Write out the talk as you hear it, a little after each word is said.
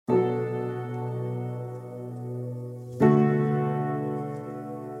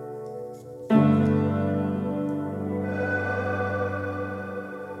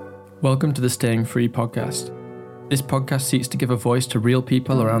Welcome to the Staying Free podcast. This podcast seeks to give a voice to real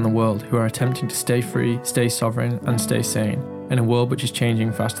people around the world who are attempting to stay free, stay sovereign, and stay sane in a world which is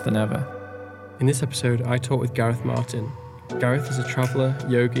changing faster than ever. In this episode, I talk with Gareth Martin. Gareth is a traveller,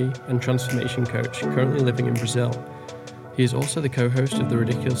 yogi, and transformation coach currently living in Brazil. He is also the co-host of the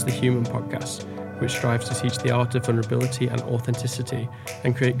Ridiculously Human podcast, which strives to teach the art of vulnerability and authenticity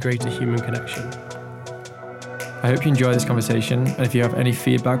and create greater human connection. I hope you enjoy this conversation, and if you have any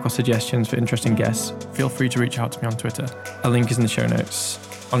feedback or suggestions for interesting guests, feel free to reach out to me on Twitter. A link is in the show notes.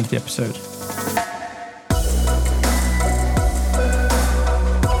 On to the episode.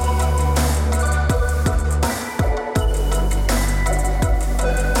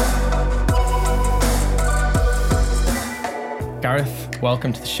 Gareth,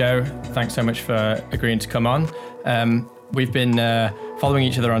 welcome to the show. Thanks so much for agreeing to come on. We've been following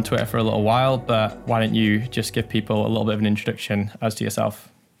each other on Twitter for a little while, but why don't you just give people a little bit of an introduction as to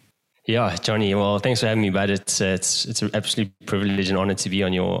yourself? Yeah, Johnny. Well, thanks for having me, bud. It's an absolute privilege and honor to be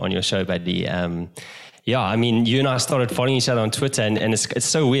on your show, buddy. Yeah, I mean, you and I started following each other on Twitter, and it's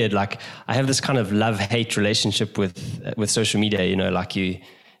so weird. Like, I have this kind of love-hate relationship with social media. You know, like you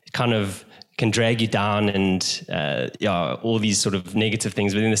kind of can drag you down and all these sort of negative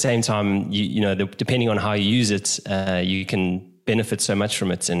things, but in the same time, depending on how you use it, you can benefit so much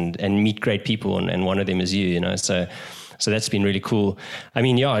from it and meet great people, and one of them is you, you know. So that's been really cool. I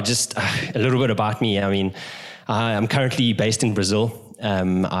mean, just a little bit about me. I mean, I'm currently based in Brazil.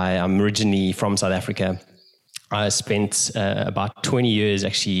 I'm originally from South Africa. I spent about 20 years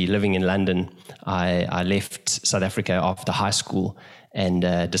actually living in London. I left South Africa after high school and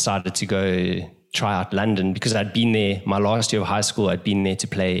decided to go try out London because I'd been there my last year of high school. I'd been there to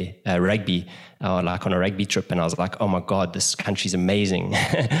play rugby, like on a rugby trip, and I was like, oh my God, this country's amazing.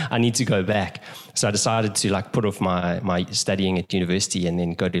 I need to go back. So I decided to like put off my studying at university and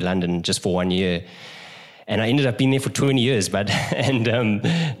then go to London just for 1 year. And I ended up being there for 20 years, and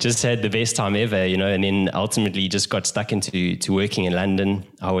just had the best time ever, you know. And then ultimately just got stuck into working in London.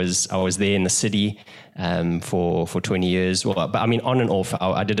 I was there in the city for 20 years. Well, but I mean, on and off,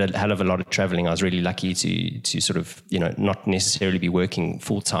 I did a hell of a lot of traveling. I was really lucky to sort of, you know, not necessarily be working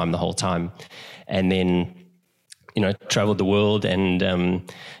full time the whole time, and then, you know, traveled the world, and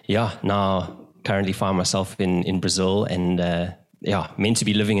now currently find myself in Brazil, and meant to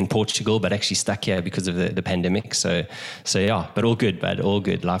be living in Portugal, but actually stuck here because of the pandemic. So but all good, bud. All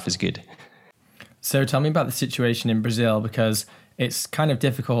good. Life is good. So tell me about the situation in Brazil, because it's kind of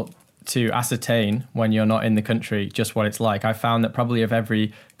difficult to ascertain when you're not in the country just what it's like. I found that probably of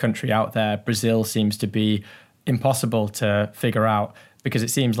every country out there, Brazil seems to be impossible to figure out, because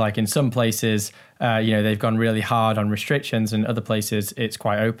it seems like in some places, they've gone really hard on restrictions, and other places it's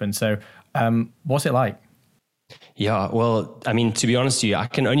quite open. So what's it like? Yeah, well, I mean, to be honest with you, I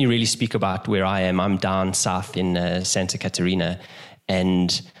can only really speak about where I am. I'm down south in Santa Catarina,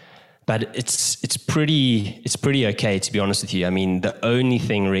 but it's pretty okay, to be honest with you. I mean, the only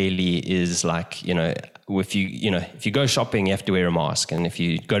thing really is like, you know, if you go shopping, you have to wear a mask, and if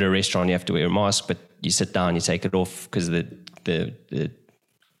you go to a restaurant, you have to wear a mask. But you sit down, you take it off because the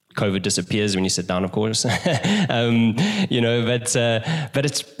COVID disappears when you sit down, of course. But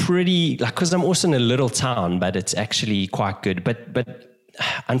it's pretty, like, because I'm also in a little town, but it's actually quite good. But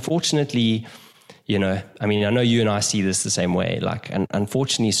unfortunately, you know, I mean, I know you and I see this the same way. Like, and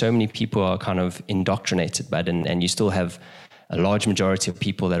unfortunately, so many people are kind of indoctrinated, and you still have a large majority of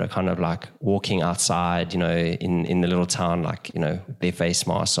people that are kind of like walking outside, you know, in the little town, like, you know, their face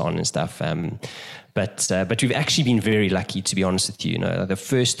masks on and stuff. But we've actually been very lucky, to be honest with you. You know, the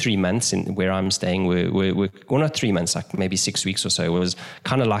first 3 months where I'm staying were not 3 months, like maybe 6 weeks or so. It was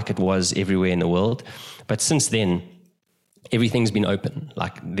kind of like it was everywhere in the world. But since then, everything's been open.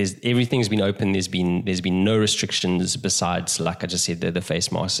 Like everything's been open. There's been no restrictions besides, like I just said, the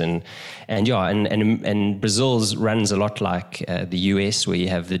face masks, and Brazil's runs a lot like the US, where you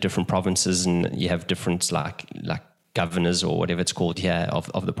have the different provinces and you have different like governors or whatever it's called here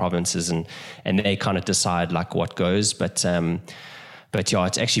of the provinces, and they kind of decide like what goes. But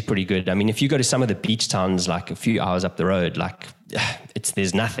it's actually pretty good. I mean, if you go to some of the beach towns, like a few hours up the road, like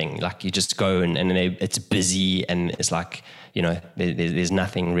there's nothing. Like you just go and it's busy, and it's like, you know, there's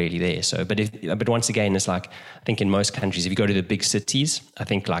nothing really there. So, but once again, it's like, I think in most countries, if you go to the big cities, I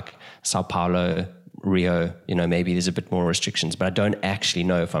think like Sao Paulo, Rio, you know, maybe there's a bit more restrictions, but I don't actually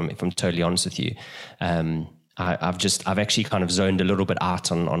know, if I'm totally honest with you. I've actually kind of zoned a little bit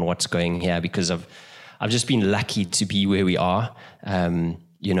out on what's going here, because I've just been lucky to be where we are,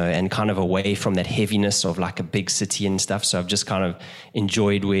 you know, and kind of away from that heaviness of like a big city and stuff. So I've just kind of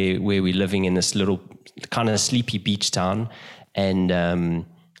enjoyed where we're living in this little kind of sleepy beach town. And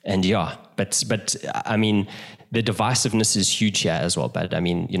yeah, but I mean, the divisiveness is huge here as well. But I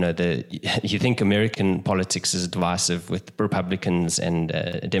mean, you know, you think American politics is divisive with Republicans and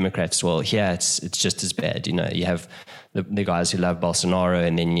Democrats. Well, here it's just as bad. You know, you have the guys who love Bolsonaro,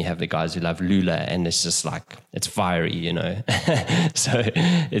 and then you have the guys who love Lula, and it's just like, it's fiery, you know. So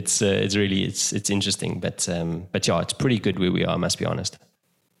it's really interesting. But yeah, it's pretty good where we are, I must be honest.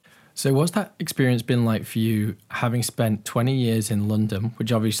 So what's that experience been like for you, having spent 20 years in London,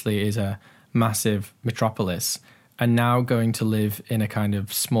 which obviously is a massive metropolis, and now going to live in a kind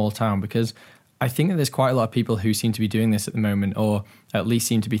of small town? Because I think that there's quite a lot of people who seem to be doing this at the moment, or at least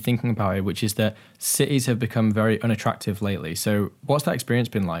seem to be thinking about it, which is that cities have become very unattractive lately. So what's that experience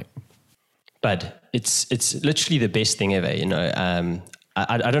been like? But it's literally the best thing ever, you know.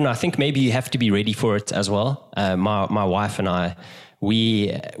 I don't know. I think maybe you have to be ready for it as well. My wife and I, we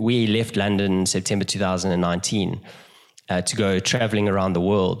left London September 2019 to go traveling around the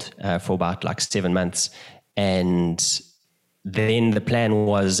world for about like 7 months. And then the plan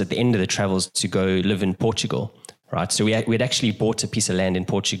was at the end of the travels to go live in Portugal, right? So we had actually bought a piece of land in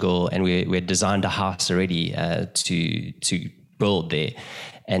Portugal, and we had designed a house already to build there.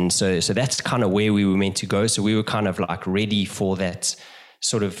 And so that's kind of where we were meant to go. So we were kind of like ready for that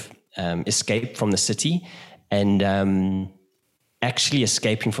sort of escape from the city. And actually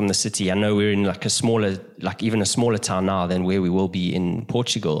escaping from the city, I know we're in like even a smaller town now than where we will be in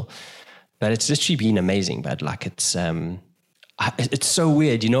Portugal, but it's literally been amazing. But like, it's so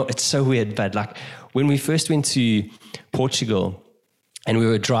weird, you know, it's so weird. But like, when we first went to Portugal and we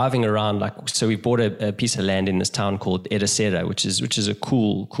were driving around, like, so we bought a piece of land in this town called Ericeira, which is a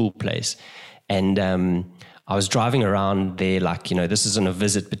cool place. And I was driving around there, like, you know, this is on a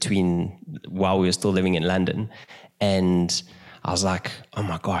visit while we were still living in London. And I was like, oh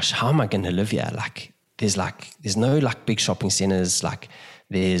my gosh, how am I going to live here? Like, there's no like big shopping centers. Like,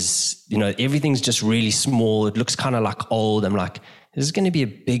 there's, you know, everything's just really small. It looks kind of like old. I'm like, this is going to be a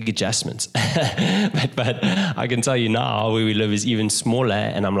big adjustment. but I can tell you now where we live is even smaller.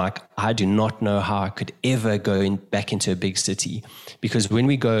 And I'm like, I do not know how I could ever go back into a big city. Because when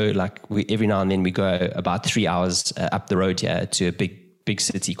we go, like, every now and then we go about 3 hours up the road here to a big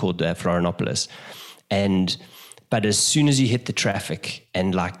city called Florianopolis. But as soon as you hit the traffic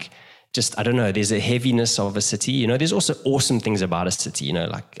and like, just, I don't know, there's a heaviness of a city, you know. There's also awesome things about a city, you know,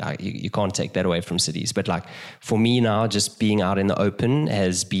 like you can't take that away from cities. But like, for me now, just being out in the open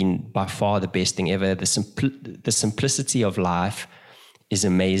has been by far the best thing ever. The simplicity of life is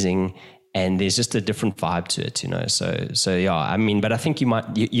amazing, and there's just a different vibe to it, you know. So yeah, I mean, but I think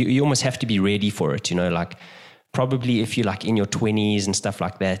you almost have to be ready for it, you know, like, probably if you're like in your 20s and stuff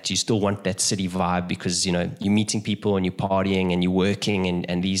like that, you still want that city vibe because, you know, you're meeting people and you're partying and you're working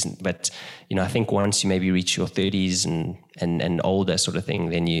and these, but, you know, I think once you maybe reach your 30s and older sort of thing,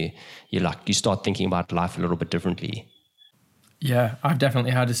 then you start thinking about life a little bit differently. Yeah, I've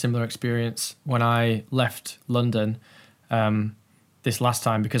definitely had a similar experience when I left London this last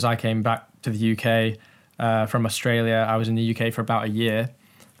time, because I came back to the UK from Australia. I was in the UK for about a year.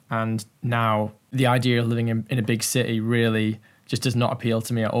 And now the idea of living in a big city really just does not appeal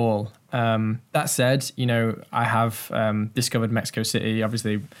to me at all. That said, you know, I have discovered Mexico City,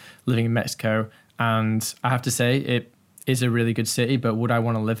 obviously living in Mexico. And I have to say it is a really good city, but would I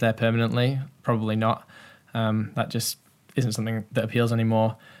want to live there permanently? Probably not. That just isn't something that appeals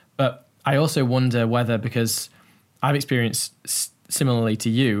anymore. But I also wonder whether, because I've experienced similarly to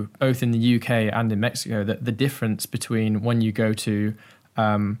you, both in the UK and in Mexico, that the difference between when you go to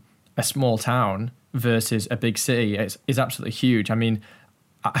a small town versus a big city is absolutely huge. I mean,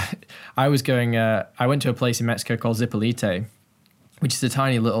 I went to a place in Mexico called Zipolite, which is a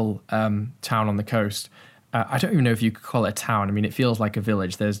tiny little town on the coast. I don't even know if you could call it a town. I mean, it feels like a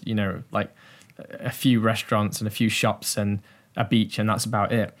village. There's, you know, like a few restaurants and a few shops and a beach, and that's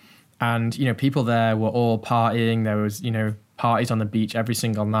about it. And, you know, people there were all partying. There was, you know, parties on the beach every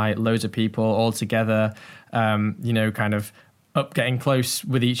single night, loads of people all together, you know, kind of up getting close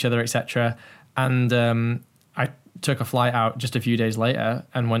with each other, etc. And I took a flight out just a few days later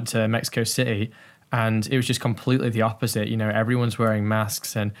and went to Mexico City, and it was just completely the opposite. You know, everyone's wearing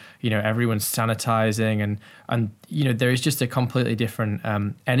masks, and, you know, everyone's sanitizing, and you know, there is just a completely different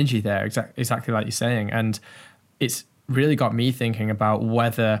energy there, exactly like you're saying. And it's really got me thinking about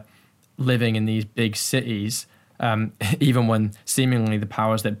whether living in these big cities, even when seemingly the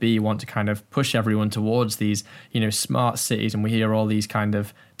powers that be want to kind of push everyone towards these, you know, smart cities, and we hear all these kind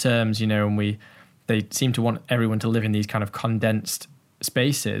of terms, you know, and they seem to want everyone to live in these kind of condensed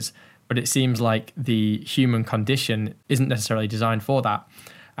spaces, but it seems like the human condition isn't necessarily designed for that.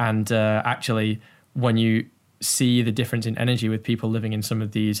 And actually, when you see the difference in energy with people living in some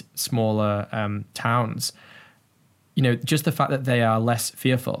of these smaller towns. You know, just the fact that they are less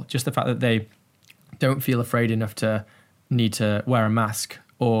fearful, just the fact that they don't feel afraid enough to need to wear a mask,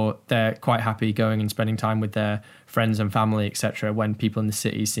 or they're quite happy going and spending time with their friends and family, etc., when people in the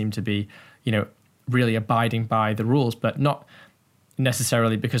city seem to be, you know, really abiding by the rules, but not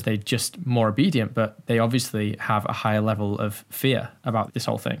necessarily because they're just more obedient, but they obviously have a higher level of fear about this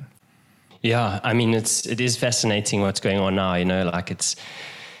whole thing. Yeah, I mean, it is fascinating what's going on now, you know, like it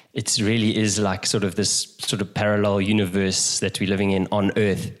really is like sort of this sort of parallel universe that we're living in on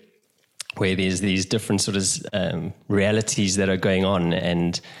Earth, where there's these different sort of realities that are going on.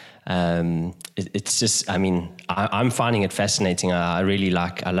 And it's just, I mean, I'm finding it fascinating. I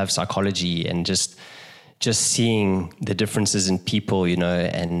love psychology, and just seeing the differences in people, you know,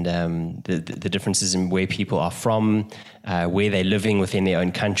 and the differences in where people are from, where they're living within their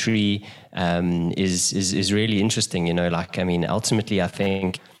own country, is really interesting, you know. Like, I mean, ultimately I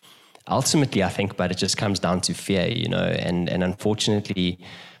think, but it just comes down to fear, you know, and unfortunately,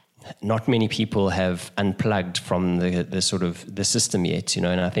 not many people have unplugged from the sort of the system yet, you know.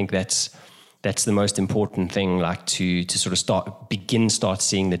 And I think that's the most important thing, like to sort of start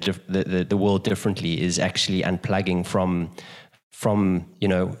seeing the world differently, is actually unplugging from you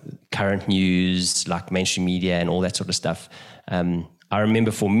know, current news, like mainstream media and all that sort of stuff. I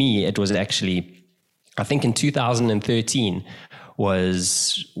remember for me, it was actually, I think in 2013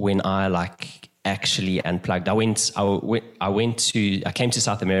 was when I actually unplugged. I came to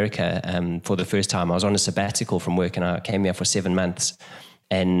South America for the first time. I was on a sabbatical from work, and I came here for 7 months,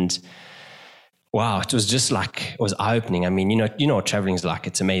 and wow, it was just like, it was eye-opening. I mean, you know what traveling is like.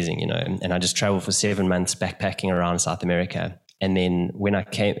 It's amazing, you know. And I just traveled for 7 months backpacking around South America. And then when I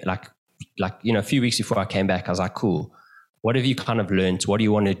came, like you know, a few weeks before I came back, I was like, cool, what have you kind of learned? What do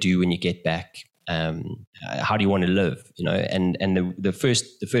you want to do when you get back? How do you want to live? You know, and the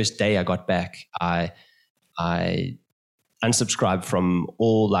first day I got back, I unsubscribed from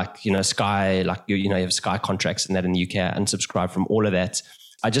all, like, you know, Sky, like, you know, you have Sky contracts and that in the UK. I unsubscribed from all of that.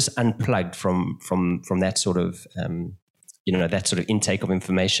 I just unplugged from that sort of, you know, that sort of intake of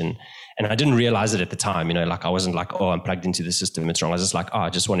information. And I didn't realize it at the time, you know, like I wasn't like, oh, I'm plugged into the system, it's wrong. I was just like, oh, I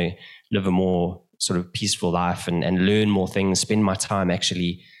just want to live a more sort of peaceful life and learn more things, spend my time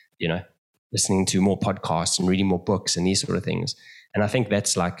actually, you know, listening to more podcasts and reading more books and these sort of things. And I think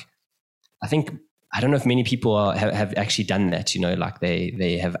that's like, I don't know if many people have actually done that, you know, like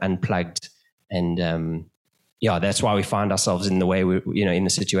they have unplugged. And yeah, that's why we find ourselves in the way we're, you know, in the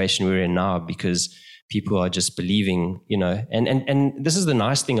situation we're in now, because people are just believing, you know, and this is the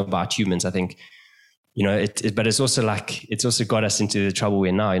nice thing about humans, I think, you know, but it's also like, it's also got us into the trouble we're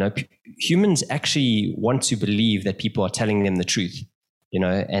in now, you know. Humans actually want to believe that people are telling them the truth, you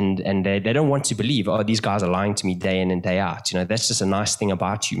know, and they don't want to believe, oh, these guys are lying to me day in and day out. You know, that's just a nice thing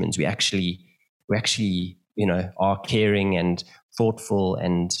about humans. We actually, you know, are caring and thoughtful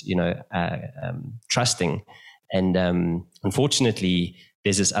and, you know, trusting. And unfortunately,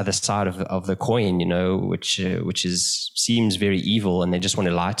 there's this other side of the coin, you know, which seems very evil, and they just want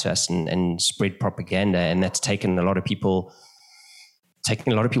to lie to us and spread propaganda, and that's taken a lot of people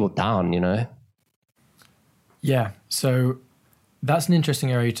down, you know. Yeah, so that's an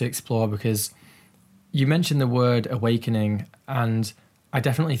interesting area to explore, because you mentioned the word awakening, and I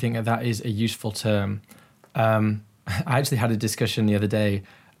definitely think that is a useful term. I actually had a discussion the other day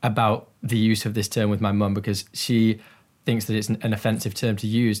about the use of this term with my mum, because she thinks that it's an offensive term to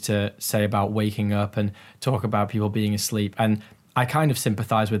use to say about waking up and talk about people being asleep. And I kind of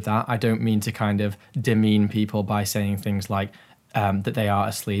sympathize with that. I don't mean to kind of demean people by saying things like that they are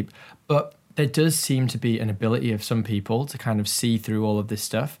asleep, but there does seem to be an ability of some people to kind of see through all of this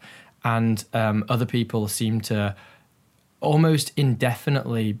stuff. And other people seem to almost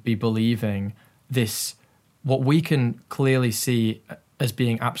indefinitely be believing this, what we can clearly see as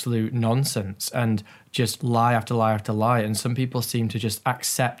being absolute nonsense and just lie after lie after lie. And some people seem to just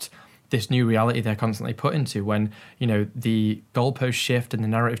accept this new reality they're constantly put into. When, you know, the goalposts shift and the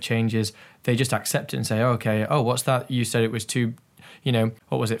narrative changes, they just accept it and say, oh, okay, oh, what's that? You said it was you know,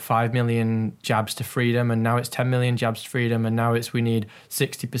 what was it, 5 million jabs to freedom, and now it's 10 million jabs to freedom, and now we need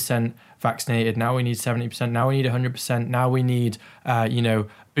 60% vaccinated, now we need 70%, now we need 100%, now we need, you know,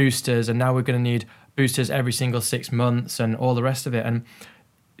 boosters, and now we're going to need boosters every single 6 months and all the rest of it. And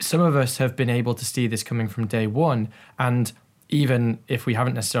some of us have been able to see this coming from day one, and even if we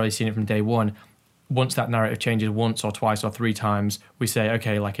haven't necessarily seen it from day one, once that narrative changes once or twice or 3 times, we say,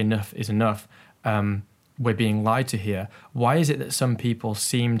 okay, like enough is enough. We're being lied to here. Why is it that some people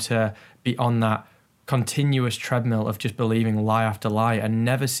seem to be on that continuous treadmill of just believing lie after lie and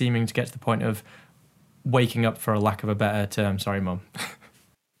never seeming to get to the point of waking up, for a lack of a better term. Sorry, Mum.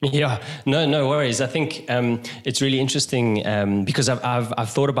 Yeah, no worries. I think it's really interesting because I've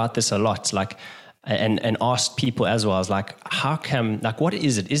thought about this a lot, like, and asked people as well. I was like, how come? Like, what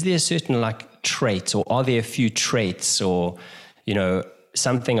is it? Is there a certain like trait, or are there a few traits, or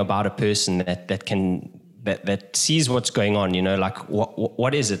something about a person that sees what's going on? Like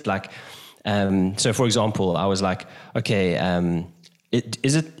what is it like? So, for example, I was like, okay.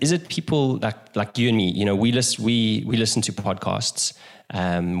 Is it people like you and me? We listen to podcasts.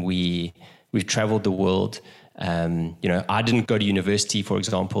 We've traveled the world. I didn't go to university, for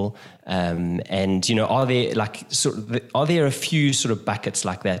example. And are there a few sort of buckets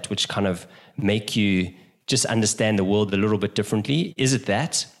like that which kind of make you just understand the world a little bit differently? Is it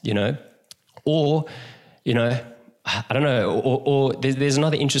that, or I don't know, or there's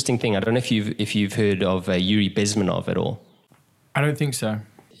another interesting thing. I don't know if you've heard of Yuri Bezmenov at all. I don't think so.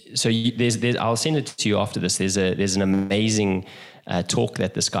 So there's I'll send it to you after this. There's an amazing talk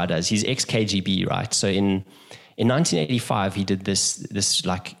that this guy does. He's ex-KGB, right? So in 1985, he did this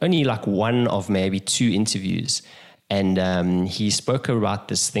like only like one of maybe two interviews, and he spoke about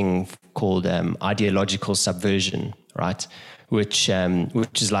this thing called ideological subversion, right? Which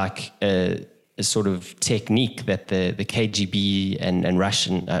is like a sort of technique that the KGB and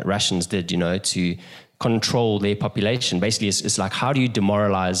Russians did, to control their population. Basically, it's like, how do you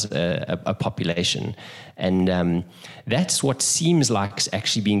demoralize a population? And that's what seems like it's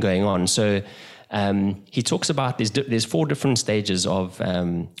actually been going on. So he talks about there's 4 different stages of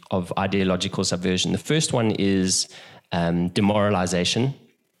ideological subversion. The first one is demoralization.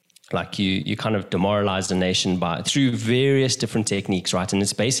 Like you kind of demoralize the nation through various different techniques, right? And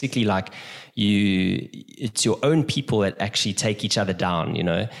it's basically like it's your own people that actually take each other down,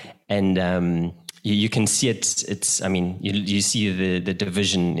 and you can see it. I mean, you see the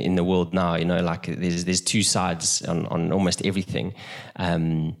division in the world now. Like there's 2 sides on almost everything,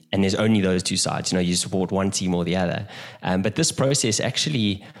 and there's only those 2 sides. You support one team or the other, but this process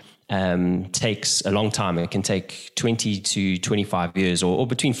actually takes a long time. It can take 20 to 25 years, or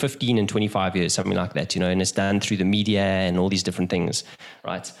between 15 and 25 years, something like that. And it's done through the media and all these different things,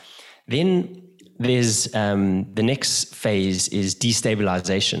 right? Then there's the next phase is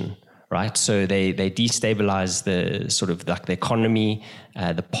destabilization. Right, so they destabilize the sort of like the economy,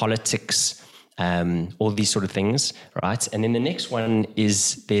 the politics, all these sort of things, right? And then the next one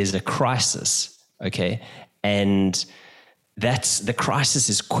is there's a crisis, okay, and the crisis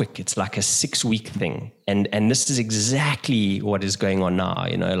is quick. It's like a 6-week thing, and this is exactly what is going on now.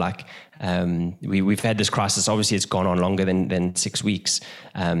 Like we've had this crisis. Obviously, it's gone on longer than 6 weeks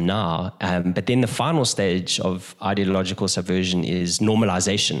now. But then the final stage of ideological subversion is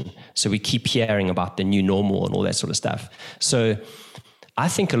normalization. So we keep hearing about the new normal and all that sort of stuff. So I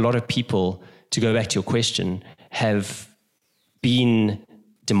think a lot of people, to go back to your question, have been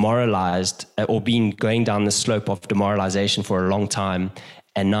demoralized or been going down the slope of demoralization for a long time.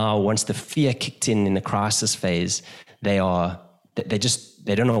 And now once the fear kicked in the crisis phase, they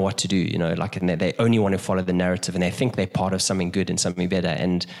don't know what to do, like, and they only want to follow the narrative, and they think they're part of something good and something better.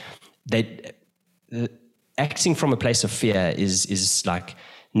 And acting from a place of fear is like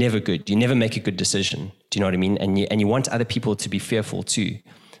never good. You never make a good decision. Do you know what I mean? And you want other people to be fearful too.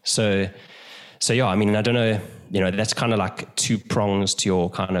 So yeah, I mean, I don't know, that's kind of like 2 prongs to your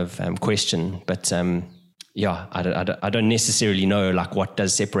kind of question, but yeah, I don't necessarily know like what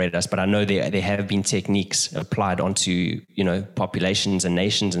does separate us, but I know there have been techniques applied onto, populations and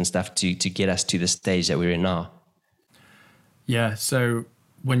nations and stuff to get us to the stage that we're in now. Yeah, so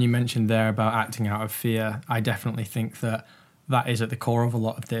when you mentioned there about acting out of fear, I definitely think that is at the core of a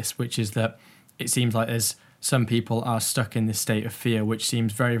lot of this, which is that it seems like there's some people are stuck in this state of fear, which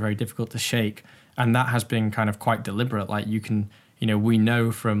seems very, very difficult to shake. And that has been kind of quite deliberate. Like we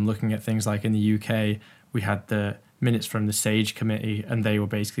know from looking at things like in the UK, we had the minutes from the SAGE committee, and they were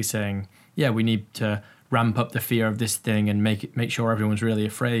basically saying, yeah, we need to ramp up the fear of this thing and make sure everyone's really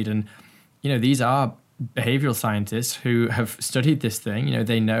afraid. And, these are behavioral scientists who have studied this thing.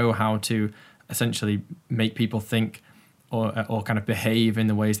 They know how to essentially make people think or kind of behave in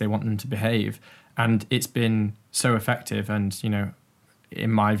the ways they want them to behave. And it's been so effective and,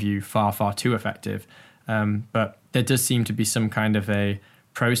 in my view, far, far too effective. But there does seem to be some kind of a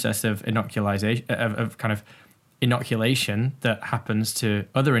process of inoculation that happens to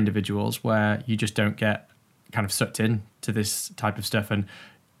other individuals where you just don't get kind of sucked in to this type of stuff, and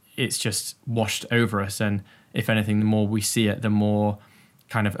it's just washed over us. And if anything, the more we see it, the more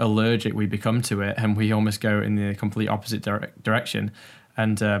kind of allergic we become to it, and we almost go in the complete opposite direction.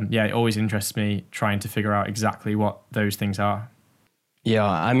 And it always interests me trying to figure out exactly what those things are. Yeah,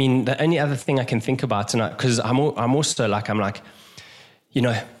 I mean, the only other thing I can think about, and because I'm also like, you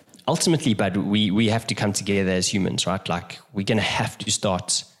know, ultimately, but we have to come together as humans, right? Like we're gonna have to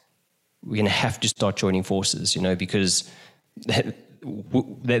start joining forces, you know, because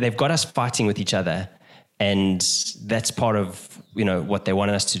they've got us fighting with each other, and that's part of, you know, what they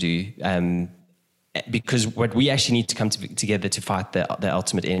want us to do. Because what we actually need to come together to fight the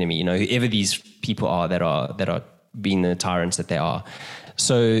ultimate enemy, you know, whoever these people are that are being the tyrants that they are.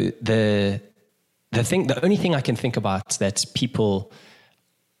 So the only thing I can think about that people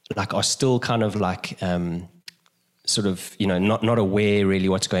like are still kind of like sort of, you know, not aware really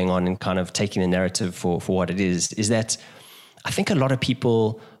what's going on and kind of taking the narrative for what it is that I think a lot of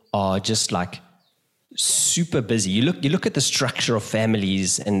people are just like super busy. You look at the structure of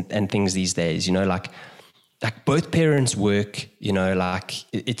families and things these days, you know, like both parents work, you know, like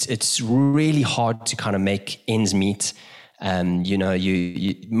it's really hard to kind of make ends meet. You know,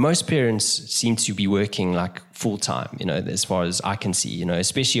 most parents seem to be working like full time, you know, as far as I can see, you know,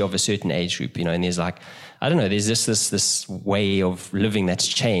 especially of a certain age group, you know, and there's like, I don't know, there's just this way of living that's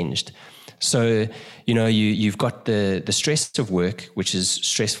changed. So, you know, you've got the stress of work, which is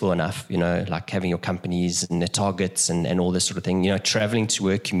stressful enough, you know, like having your companies and the targets and all this sort of thing. You know, traveling to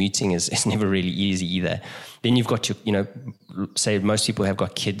work, commuting is never really easy either. Then you've got your, you know, say most people have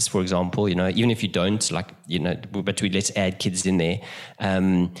got kids, for example, you know, even if you don't, like, you know, but let's add kids in there.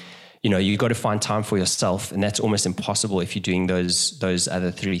 You know, you've got to find time for yourself, and that's almost impossible if you're doing those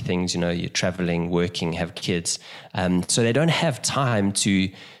other three things, you know, you're traveling, working, have kids. So they don't have time to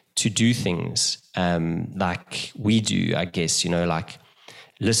do things like we do, I guess, you know, like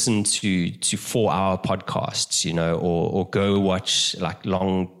listen to 4-hour podcasts, you know, or go watch like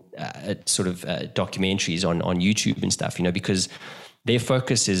long sort of documentaries on YouTube and stuff, you know, because their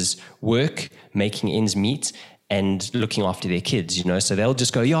focus is work, making ends meet, and looking after their kids, you know. So they'll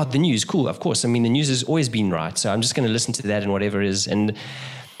just go, yeah, the news, cool, of course. I mean, the news has always been right, so I'm just going to listen to that and whatever it is. And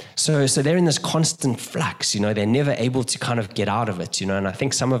so they're in this constant flux, you know, they're never able to kind of get out of it, you know. And I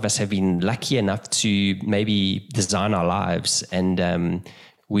think some of us have been lucky enough to maybe design our lives, and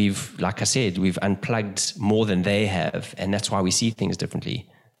we've, like I said, we've unplugged more than they have, and that's why we see things differently.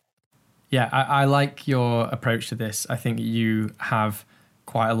 Yeah, I like your approach to this. I think you have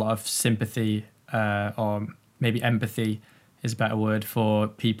quite a lot of sympathy, or maybe empathy is a better word, for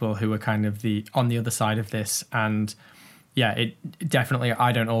people who are kind of on the other side of this. And yeah, it definitely,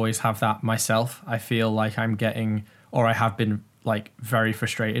 I don't always have that myself. I feel like I'm getting, or I have been like very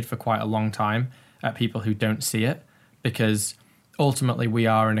frustrated for quite a long time at people who don't see it, because ultimately we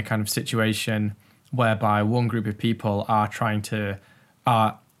are in a kind of situation whereby one group of people are trying to,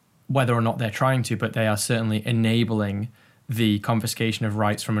 whether or not they're trying to, but they are certainly enabling the confiscation of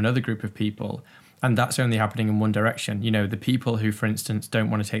rights from another group of people. And that's only happening in one direction. You know, the people who, for instance, don't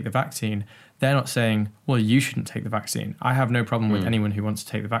want to take the vaccine, they're not saying, well, you shouldn't take the vaccine. I have no problem with anyone who wants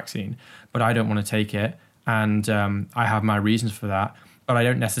to take the vaccine, but I don't want to take it. And I have my reasons for that. But I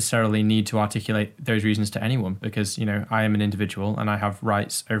don't necessarily need to articulate those reasons to anyone, because, you know, I am an individual and I have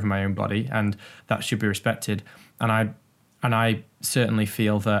rights over my own body, and that should be respected. And I certainly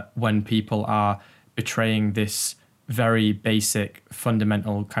feel that when people are betraying this very basic,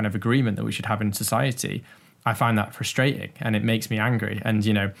 fundamental kind of agreement that we should have in society, I find that frustrating and it makes me angry. And,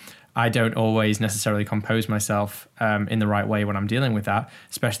 you know, I don't always necessarily compose myself in the right way when I'm dealing with that,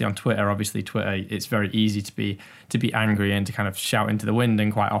 especially on Twitter. Obviously, Twitter, it's very easy to be angry and to kind of shout into the wind,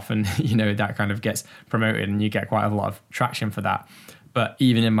 and quite often, you know, that kind of gets promoted and you get quite a lot of traction for that. But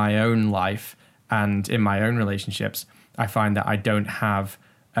even in my own life and in my own relationships, I find that I don't have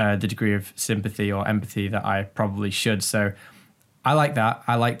the degree of sympathy or empathy that I probably should. So I like that.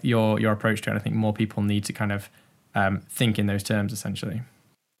 I like your approach to it. I think more people need to kind of think in those terms, essentially.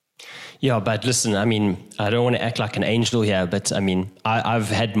 Yeah, but listen, I mean, I don't want to act like an angel here, but I mean, I've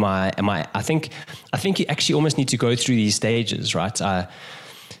had my I think you actually almost need to go through these stages, right? I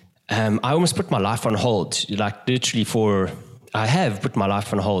almost put my life on hold, like literally I have put my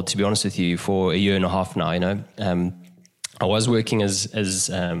life on hold, to be honest with you, for 1.5 years now, you know. I was working as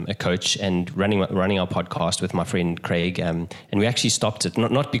a coach and running our podcast with my friend Craig, and we actually stopped it.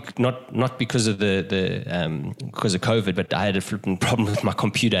 Not because of because of COVID, but I had a flipping problem with my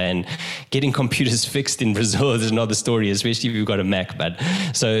computer, and getting computers fixed in Brazil is another story, especially if you've got a Mac. But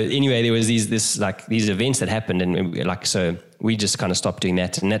so anyway, there was these events that happened, and so we just kind of stopped doing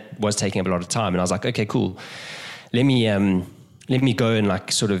that, and that was taking up a lot of time. And I was like, okay, cool, let me go and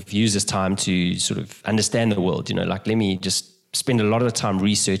like sort of use this time to sort of understand the world, you know, like let me just spend a lot of time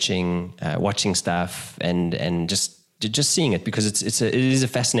researching, watching stuff and just seeing it, because it is a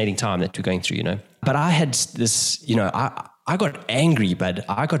fascinating time that we're going through, you know. But I had this, you know, I I got angry, but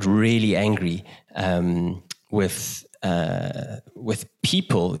I got really angry with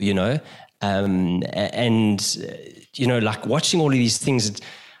people, you know, and you know, like watching all of these things.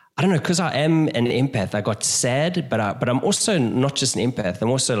 I don't know, because I am an empath. I got sad, but I'm also not just an empath. I'm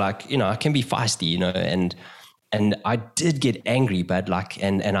also like, you know, I can be feisty, you know, and I did get angry, but like,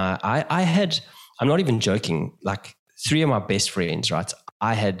 and I had, I'm not even joking, like 3 of my best friends, right?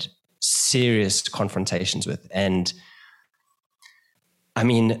 I had serious confrontations with, and I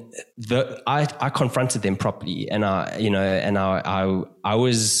mean, I confronted them properly, and I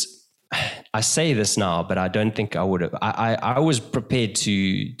was, I say this now, but I don't think I would have. I was prepared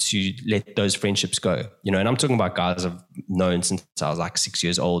to let those friendships go, you know. And I'm talking about guys I've known since I was like 6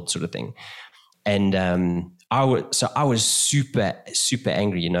 years old, sort of thing. And I was super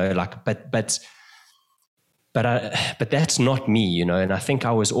angry, you know. Like, but that's not me, you know. And I think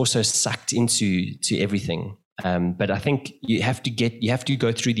I was also sucked into everything. But I think you have to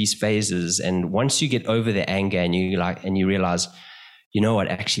go through these phases, and once you get over the anger and you realize, you know what,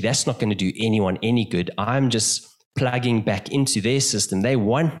 actually that's not going to do anyone any good. I'm just plugging back into their system. They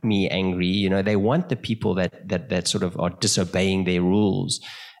want me angry, you know, they want the people that sort of are disobeying their rules.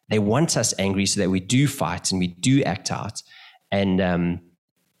 They want us angry so that we do fight and we do act out. And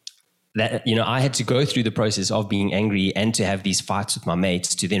that, you know, I had to go through the process of being angry and to have these fights with my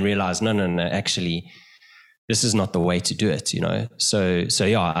mates to then realize, no, actually, this is not the way to do it, you know. So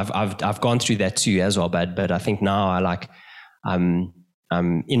yeah, I've gone through that too as well, but I think now I'm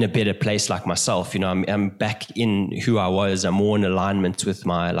in a better place, like myself, you know. I'm back in who I was. I'm more in alignment with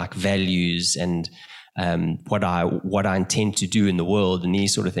my like values and what I intend to do in the world and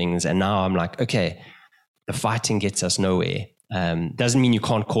these sort of things. And now I'm like, okay, the fighting gets us nowhere. Doesn't mean you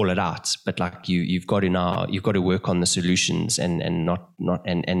can't call it out, but like you've got to work on the solutions and not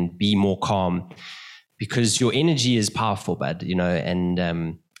be more calm, because your energy is powerful, bud, you know.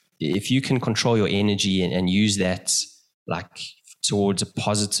 And if you can control your energy and use that like towards a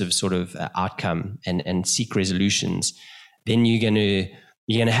positive sort of outcome and seek resolutions, then you're gonna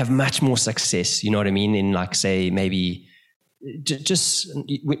have much more success. You know what I mean? In like, say, maybe just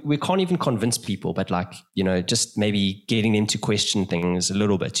we can't even convince people, but like, you know, just maybe getting them to question things a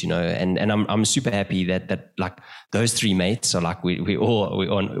little bit, you know. And I'm super happy that like those 3 mates are like we're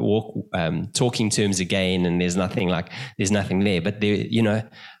on talking terms again, and there's nothing there, but they, you know,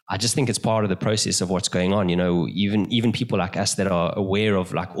 I just think it's part of the process of what's going on, you know. Even people like us that are aware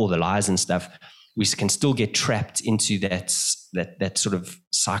of like all the lies and stuff, we can still get trapped into that sort of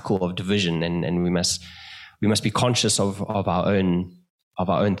cycle of division, and we must be conscious of our own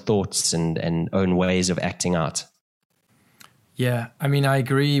thoughts and own ways of acting out. Yeah, I mean, I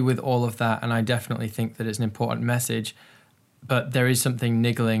agree with all of that, and I definitely think that it's an important message. But there is something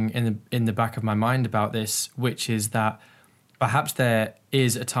niggling in the back of my mind about this, which is that perhaps there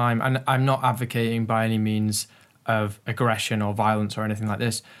is a time, and I'm not advocating by any means of aggression or violence or anything like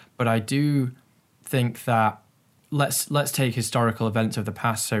this, but I do think that let's take historical events of the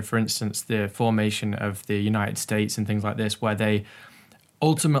past. So, for instance, the formation of the United States and things like this, where they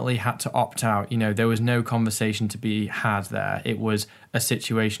ultimately had to opt out. You know, there was no conversation to be had there. It was a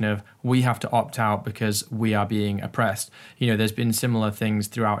situation of, we have to opt out because we are being oppressed. You know, there's been similar things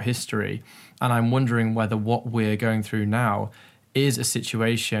throughout history. And I'm wondering whether what we're going through now is a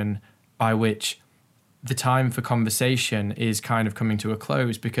situation by which the time for conversation is kind of coming to a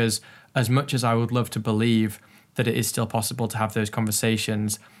close, because as much as I would love to believe that it is still possible to have those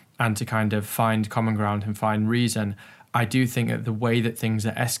conversations and to kind of find common ground and find reason, I do think that the way that things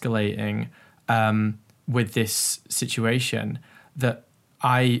are escalating with this situation, that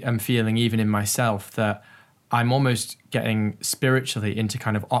I am feeling even in myself that I'm almost getting spiritually into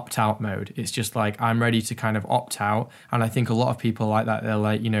kind of opt-out mode. It's just like I'm ready to kind of opt out. And I think a lot of people like that, they're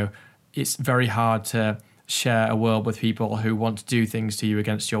like, you know, it's very hard to share a world with people who want to do things to you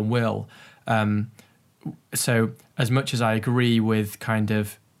against your will. So as much as I agree with kind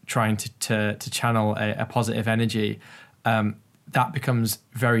of trying to channel a positive energy, that becomes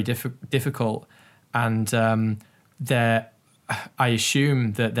very difficult. And I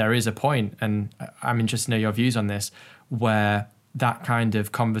assume that there is a point, and I'm interested to know your views on this, where that kind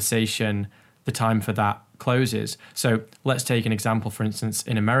of conversation, the time for that closes. So let's take an example, for instance,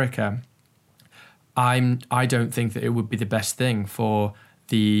 in America. I don't think that it would be the best thing for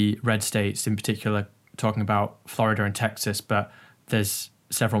the red states, in particular, talking about Florida and Texas, but there's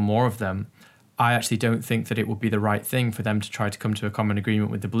several more of them. I actually don't think that it would be the right thing for them to try to come to a common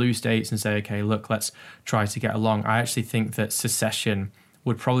agreement with the blue states and say, okay, look, let's try to get along. I actually think that secession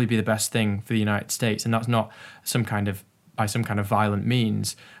would probably be the best thing for the United States. And that's not by some kind of violent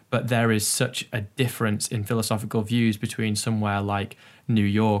means, but there is such a difference in philosophical views between somewhere like New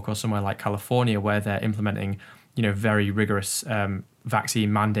York or somewhere like California, where they're implementing, very rigorous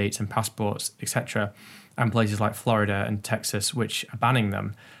vaccine mandates and passports, etc., and places like Florida and Texas, which are banning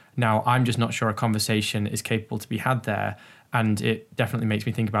them. Now, I'm just not sure a conversation is capable to be had there. And it definitely makes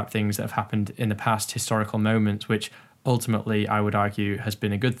me think about things that have happened in the past, historical moments, which ultimately I would argue has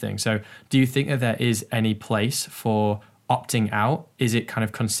been a good thing. So do you think that there is any place for opting out? Is it kind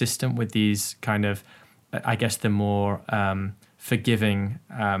of consistent with these kind of, I guess, the more forgiving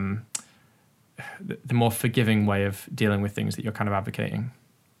way of dealing with things that you're kind of advocating?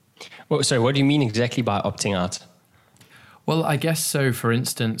 Well, so what do you mean exactly by opting out? Well, I guess so. For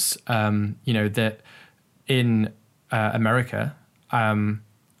instance, that in America,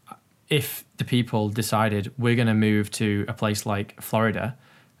 if the people decided we're going to move to a place like Florida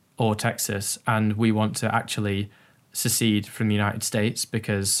or Texas and we want to actually secede from the United States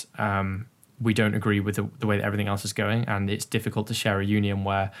because we don't agree with the way that everything else is going, and it's difficult to share a union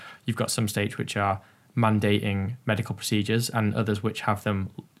where you've got some states which are mandating medical procedures and others which have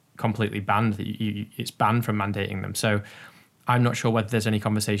them completely banned. It's banned from mandating them. So I'm not sure whether there's any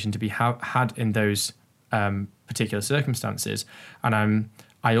conversation to be had in those particular circumstances. And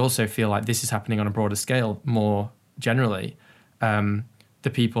I also feel like this is happening on a broader scale more generally. The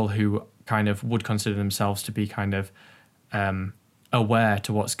people who kind of would consider themselves to be kind of aware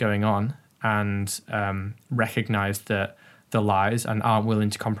to what's going on and recognize the lies and aren't willing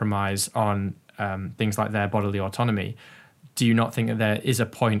to compromise on things like their bodily autonomy. Do you not think that there is a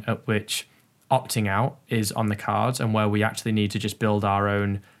point at which opting out is on the cards and where we actually need to just build our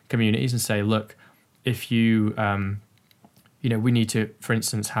own communities and say, look, if you, we need to, for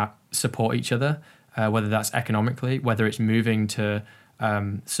instance, support each other, whether that's economically, whether it's moving to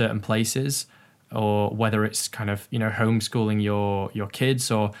certain places, or whether it's kind of, homeschooling your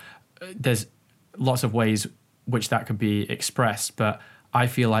kids, or there's lots of ways which that could be expressed. But I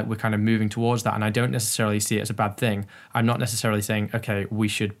feel like we're kind of moving towards that, and I don't necessarily see it as a bad thing. I'm not necessarily saying, okay, we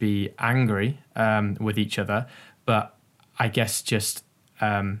should be angry with each other, but I guess just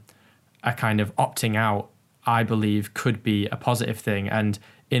a kind of opting out, I believe, could be a positive thing. And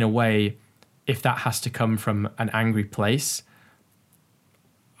in a way, if that has to come from an angry place,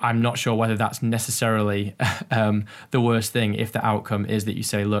 I'm not sure whether that's necessarily the worst thing if the outcome is that you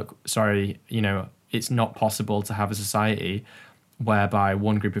say, look, sorry, it's not possible to have a society whereby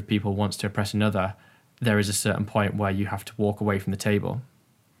one group of people wants to oppress another. There is a certain point where you have to walk away from the table.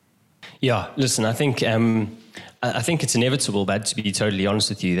 Yeah, listen, I think it's inevitable, but to be totally honest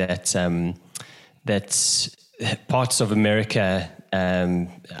with you, that parts of America,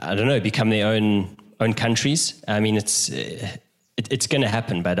 become their own countries. I mean, it's going to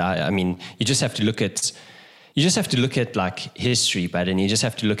happen, but I mean, you just have to look at like history, but and you just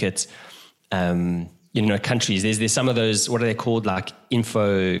have to look at countries. There's some of those, what are they called, like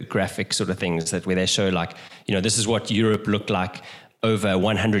infographic sort of things where they show like, this is what Europe looked like over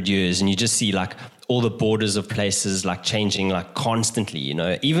 100 years, and you just see like all the borders of places like changing like constantly,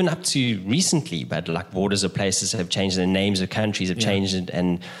 even up to recently, but like borders of places have changed, the names of countries have changed,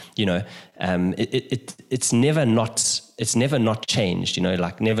 and it's never not changed,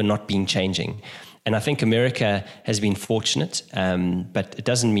 like never not been changing. And I think America has been fortunate, but it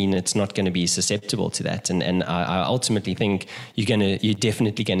doesn't mean it's not going to be susceptible to that. And I ultimately think you're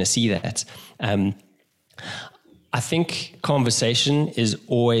definitely going to see that. I think conversation is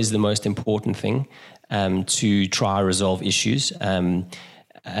always the most important thing to try to resolve issues.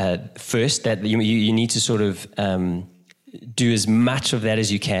 First, that you need to sort of do as much of that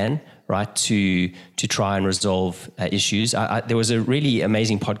as you can, right, to try and resolve issues. There was a really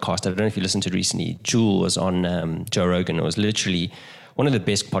amazing podcast. I don't know if you listened to it recently. Jewel was on Joe Rogan. It was literally one of the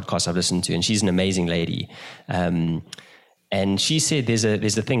best podcasts I've listened to, and she's an amazing lady. And she said there's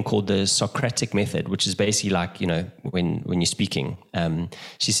a thing called the Socratic method, which is basically like, when you're speaking.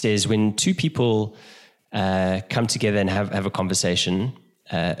 She says when two people come together and have a conversation,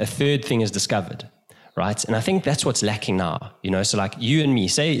 a third thing is discovered, right? And I think that's what's lacking now, So like you and me,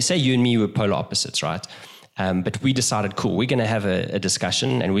 say you and me were polar opposites, right? But we decided, cool, we're going to have a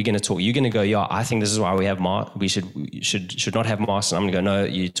discussion and we're going to talk. You're going to go, yeah, I think this is why we should not have masks. And I'm going to go, no,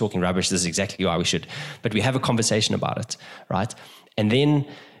 you're talking rubbish. This is exactly why we should. But we have a conversation about it, right? And then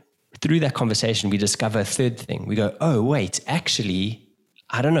through that conversation, we discover a third thing. We go, oh, wait, actually,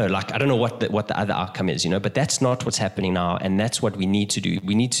 I don't know what the other outcome is, but that's not what's happening now. And that's what we need to do.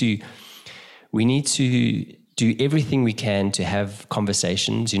 We need to do everything we can to have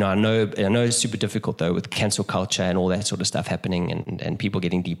conversations. I know it's super difficult though with cancel culture and all that sort of stuff happening and people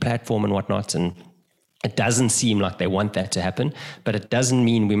getting deplatformed and whatnot. And It doesn't seem like they want that to happen, but it doesn't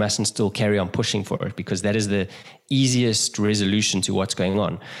mean we mustn't still carry on pushing for it, because that is the easiest resolution to what's going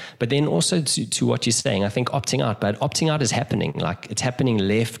on. But then also to what you're saying, I think opting out is happening. Like, it's happening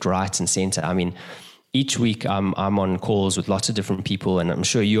left, right, and center. I mean, each week I'm on calls with lots of different people, and I'm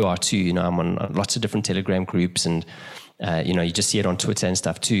sure you are too. You know, I'm on lots of different Telegram groups, and you know, you just see it on Twitter and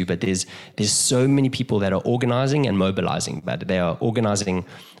stuff too. But there's so many people that are organizing and mobilizing. But they are organizing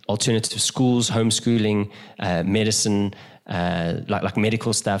alternative schools, homeschooling, medicine, like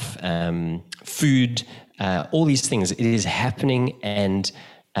medical stuff, food, all these things. It is happening, and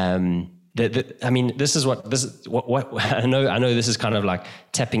I mean, this is what I know. This is kind of like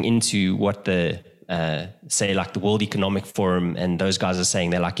tapping into what the say like the World Economic Forum and those guys are saying.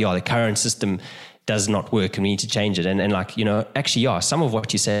 They're like, yeah, the current system does not work and we need to change it. And like, you know, actually, yeah, some of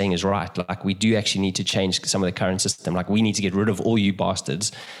what you're saying is right. Like, we do actually need to change some of the current system. Like, we need to get rid of all you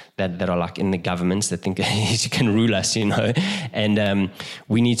bastards that are like in the governments that think you can rule us, you know. And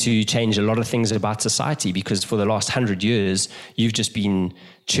we need to change a lot of things about society, because for the last 100 years, you've just been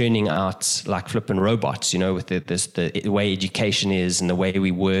churning out like flipping robots, you know, with the way education is and the way we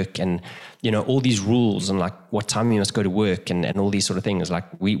work, and, you know, all these rules and like what time you must go to work and all these sort of things. Like,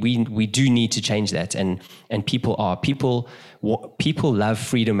 we do need to change that. And people love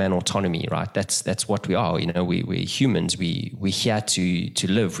freedom and autonomy, right? That's what we are. You know, we're humans. We're here to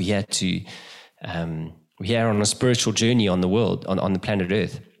live. We're here on a spiritual journey on the world, on the planet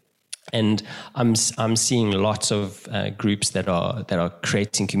Earth. And I'm seeing lots of groups that are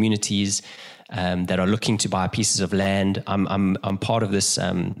creating communities, that are looking to buy pieces of land. I'm part of this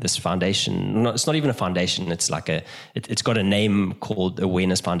foundation. No, it's not even a foundation. It's like it's got a name called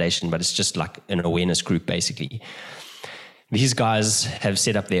Awareness Foundation, but it's just like an awareness group basically. These guys have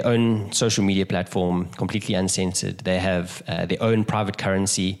set up their own social media platform, completely uncensored. They have their own private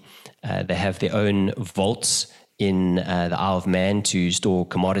currency. They have their own vaults in the Isle of Man to store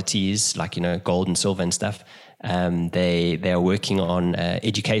commodities like, you know, gold and silver and stuff. They are working on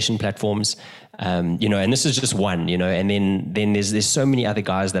education platforms, you know, and this is just one, you know, and then there's so many other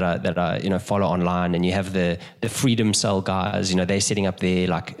guys that are you know, follow online, and you have the Freedom Cell guys, you know, they're setting up their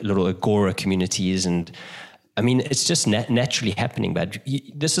like little Agora communities, and I mean, it's just naturally happening. But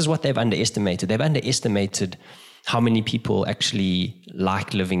this is what they've underestimated. They've underestimated how many people actually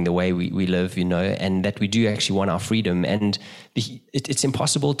like living the way we live, you know, and that we do actually want our freedom. And it's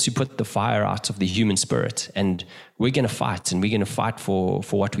impossible to put the fire out of the human spirit. And we're going to fight, and we're going to fight for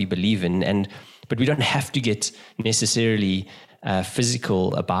what we believe in. But we don't have to get necessarily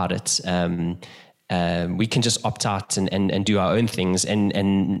physical about it. We can just opt out and do our own things,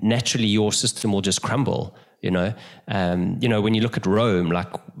 and naturally your system will just crumble, you know. You know, when you look at Rome,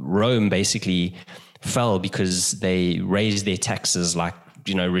 like Rome basically fell because they raised their taxes like,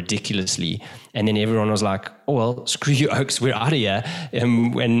 you know, ridiculously, and then everyone was like, oh well, screw you oaks, we're out of here,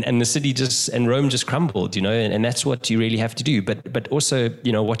 and the city and Rome just crumbled, you know. And that's what you really have to do. But also,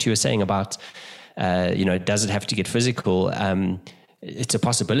 you know, what you were saying about you know, does it have to get physical? It's a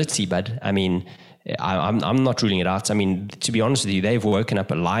possibility, but I mean, I'm not ruling it out. I mean, to be honest with you, they've woken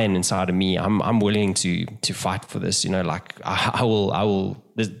up a lion inside of me. I'm willing to fight for this, you know. Like,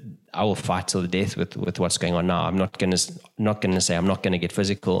 I will fight till the death with what's going on now. I'm not going to say I'm not going to get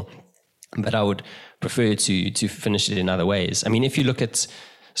physical, but I would prefer to finish it in other ways. I mean, if you look at,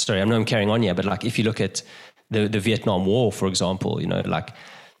 sorry, I know I'm carrying on here, but like, if you look at the Vietnam War, for example, you know, like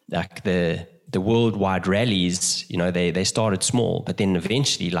the worldwide rallies, you know, they started small, but then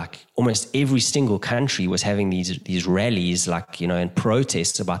eventually, like, almost every single country was having these rallies, like, you know, and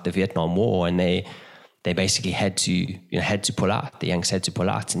protests about the Vietnam War, and they basically had to pull out. The Yanks had to pull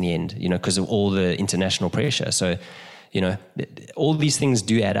out in the end, you know, because of all the international pressure. So, you know, all these things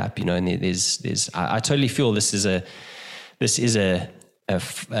do add up, you know. And I totally feel this is a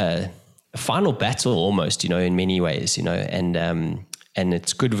final battle almost, you know, in many ways, you know, and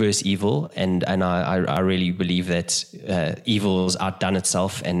it's good versus evil, and I really believe that evil's outdone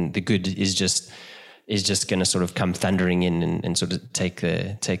itself, and the good is just going to sort of come thundering in and sort of take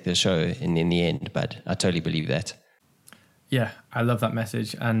the show in the end. But I totally believe that. Yeah, I love that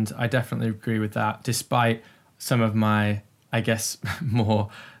message, and I definitely agree with that. Despite some of my, I guess, more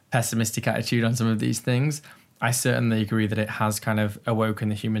pessimistic attitude on some of these things, I certainly agree that it has kind of awoken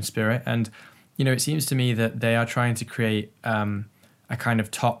the human spirit. And, you know, it seems to me that they are trying to create a kind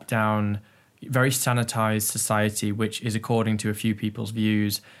of top-down, very sanitized society, which is according to a few people's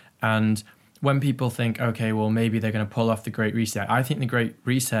views. And when people think, okay, well, maybe they're going to pull off the Great Reset, I think the Great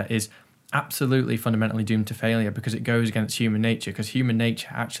Reset is absolutely fundamentally doomed to failure because it goes against human nature, because human nature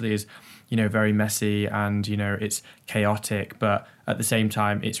actually is, very messy and, it's chaotic, but at the same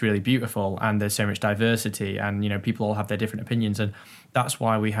time, it's really beautiful and there's so much diversity and, people all have their different opinions. And that's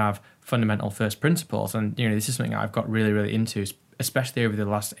why we have fundamental first principles. And, this is something I've got really, really into, especially over the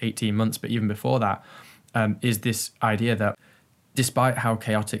last 18 months, but even before that, is this idea that despite how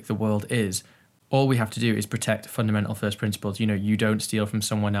chaotic the world is, all we have to do is protect fundamental first principles. You don't steal from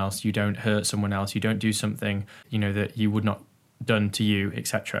someone else, you don't hurt someone else, you don't do something, that you would not done to you,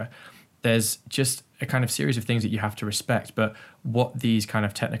 etc. There's just a kind of series of things that you have to respect. But what these kind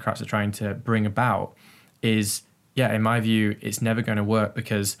of technocrats are trying to bring about is, in my view, it's never going to work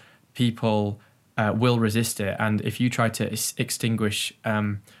because people will resist it. And if you try to extinguish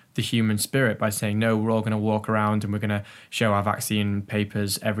the human spirit by saying, no, we're all going to walk around and we're going to show our vaccine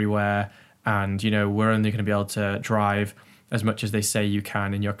papers everywhere, and, we're only going to be able to drive as much as they say you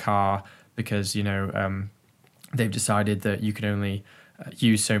can in your car because, they've decided that you can only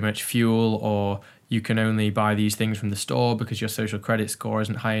use so much fuel, or you can only buy these things from the store because your social credit score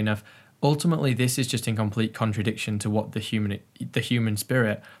isn't high enough. Ultimately, this is just in complete contradiction to what the human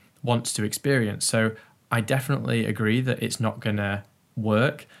spirit wants to experience. So I definitely agree that it's not going to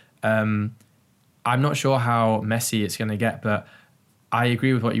work. I'm not sure how messy it's going to get, but I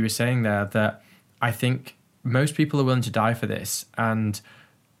agree with what you were saying there, that I think most people are willing to die for this. And,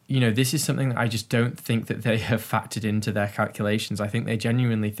 this is something that I just don't think that they have factored into their calculations. I think they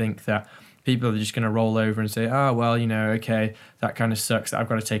genuinely think that people are just going to roll over and say, oh, well, okay, that kind of sucks that I've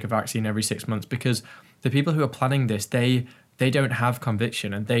got to take a vaccine every 6 months, because the people who are planning this, they don't have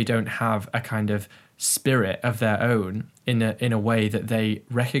conviction and they don't have a kind of spirit of their own in a way that they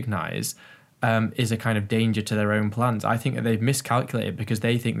recognize is a kind of danger to their own plans. I think that they've miscalculated because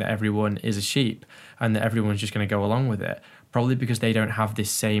they think that everyone is a sheep and that everyone's just going to go along with it, probably because they don't have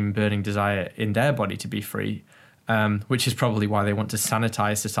this same burning desire in their body to be free, which is probably why they want to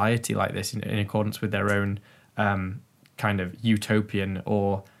sanitize society like this in accordance with their own kind of utopian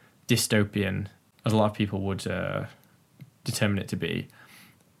or dystopian, as a lot of people would determine it to be,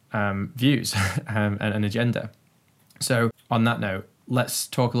 views and an agenda. So on that note, let's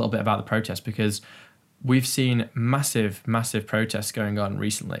talk a little bit about the protest, because we've seen massive protests going on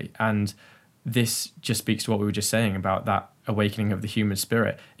recently. And this just speaks to what we were just saying about that awakening of the human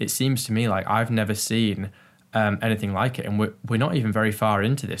spirit. It seems to me like I've never seen anything like it. And we're not even very far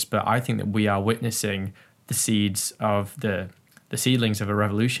into this, but I think that we are witnessing the seeds of the seedlings of a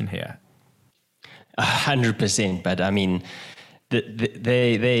revolution here. 100%. But I mean,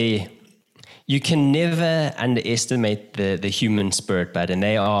 you can never underestimate the human spirit, but and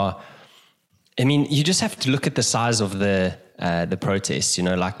they are. I mean, you just have to look at the size of the protests.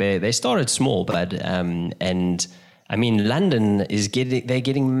 Like they started small, but and I mean, London they're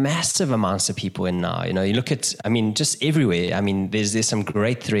getting massive amounts of people in now. You look at, I mean, just everywhere. I mean, there's some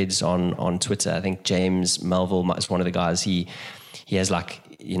great threads on Twitter. I think James Melville is one of the guys. He has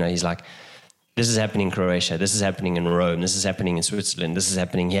he's like, this is happening in Croatia, this is happening in Rome, this is happening in Switzerland, this is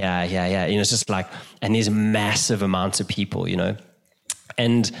happening here. It's just like, and there's massive amounts of people,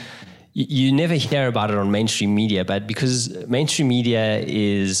 and you never hear about it on mainstream media, but because mainstream media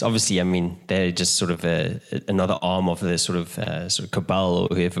is obviously, I mean, they're just sort of another arm of the sort of cabal,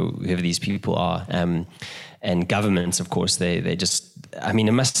 or whoever these people are, and governments, of course, they just, I mean,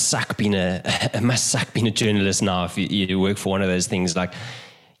 it must suck being a journalist now if you work for one of those things. Like,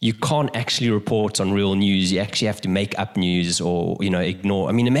 you can't actually report on real news. You actually have to make up news or, ignore.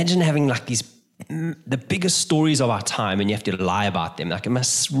 I mean, imagine having like the biggest stories of our time and you have to lie about them. Like, it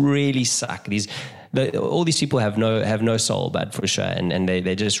must really suck. All these people have no soul, but for sure. And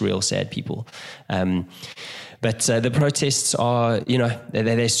they're just real sad people. But the protests are,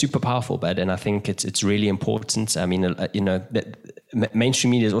 they're super powerful, and I think it's really important. I mean,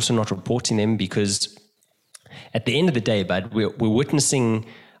 mainstream media is also not reporting them because at the end of the day, we're witnessing,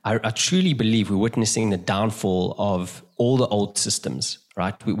 I truly believe we're witnessing the downfall of all the old systems,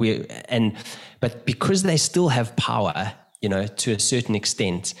 right? But because they still have power, to a certain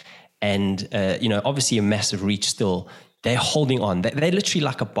extent, and obviously a massive reach still, they're holding on. They're literally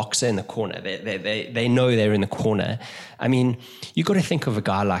like a boxer in the corner. They know they're in the corner. I mean, you got to think of a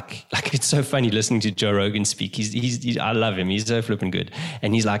guy like it's so funny listening to Joe Rogan speak. He's I love him. He's so flipping good.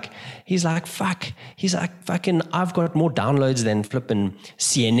 And he's like, fuck. He's like, fucking, I've got more downloads than flipping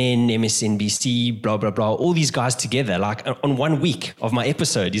CNN, MSNBC, blah, blah, blah. All these guys together, like on 1 week of my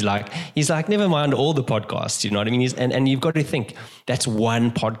episode. He's like, never mind all the podcasts. You know what I mean? And you've got to think that's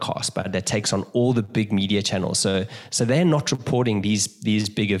one podcast, but that takes on all the big media channels. So they're not reporting these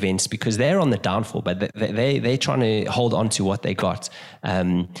big events because they're on the downfall, but they're trying to hold on to what they got.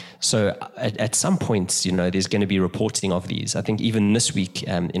 So at some points, there's going to be reporting of these. I think even this week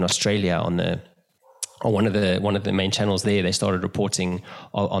in Australia on one of the main channels there, they started reporting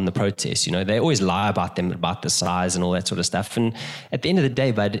on the protests. They always lie about them, about the size and all that sort of stuff. And at the end of the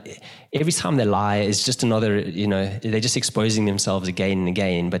day, but every time they lie is just another, they're just exposing themselves again and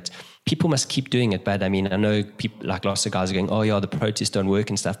again. But people must keep doing it. But I mean, I know people, like lots of guys are going, oh yeah, the protests don't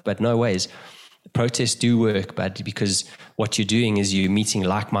work and stuff. But no ways. Protests do work, but because what you're doing is you're meeting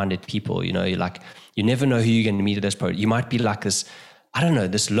like-minded people. You never know who you're going to meet at this protest. You might be like this, I don't know,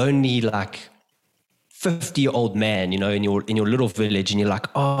 this lonely, like 50-year-old man, in your little village, and you're like,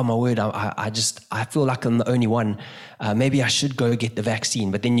 oh my word, I feel like I'm the only one. Maybe I should go get the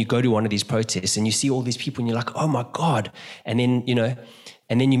vaccine. But then you go to one of these protests and you see all these people, and you're like, oh my God. And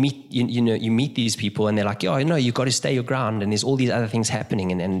then you meet these people, and they're like, oh no, you got to stay your ground. And there's all these other things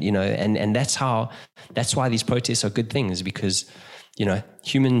happening, and that's why these protests are good things, because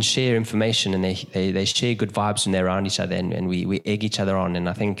humans share information, and they share good vibes when they're around each other, and we egg each other on. And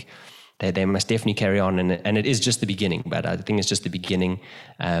I think they must definitely carry on, and it is just the beginning. But I think it's just the beginning.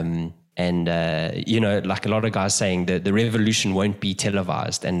 Like a lot of guys saying that the revolution won't be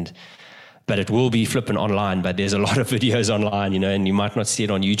televised, but it will be flipping online. But there's a lot of videos online, and you might not see it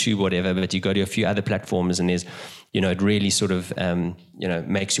on YouTube or whatever, but you go to a few other platforms, and there's, it really sort of,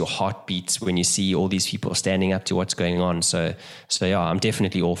 makes your heart beat when you see all these people standing up to what's going on. So yeah, I'm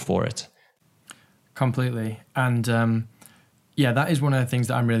definitely all for it. Completely. And, yeah, that is one of the things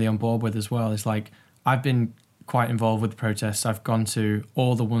that I'm really on board with as well. Is like, I've been quite involved with the protests. I've gone to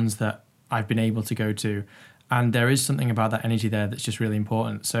all the ones that I've been able to go to. And there is something about that energy there that's just really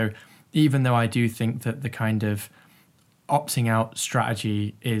important. So even though I do think that the kind of opting out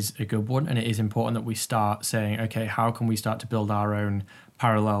strategy is a good one, and it is important that we start saying, okay, how can we start to build our own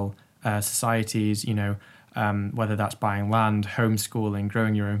parallel societies, whether that's buying land, homeschooling,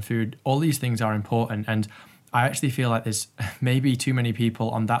 growing your own food, all these things are important. And I actually feel like there's maybe too many people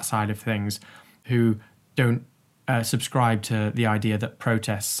on that side of things who don't subscribe to the idea that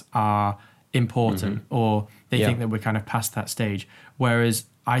protests are important, or they think that we're kind of past that stage. Whereas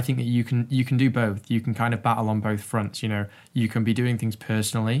I think that you can do both. You can kind of battle on both fronts. You can be doing things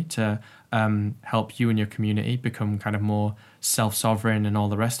personally to help you and your community become kind of more self-sovereign and all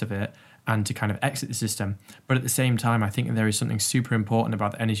the rest of it, and to kind of exit the system. But at the same time, I think that there is something super important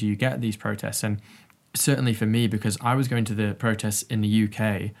about the energy you get at these protests. And certainly for me, because I was going to the protests in the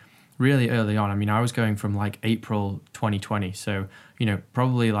UK really early on. I mean, I was going from like April 2020. So,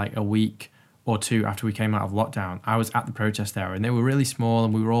 probably like a week or two after we came out of lockdown, I was at the protest there, and they were really small,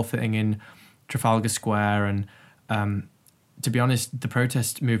 and we were all fitting in Trafalgar Square. And to be honest, the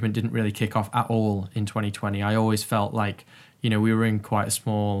protest movement didn't really kick off at all in 2020. I always felt like, we were in quite a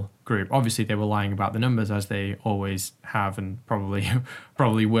small group. Obviously, they were lying about the numbers, as they always have, and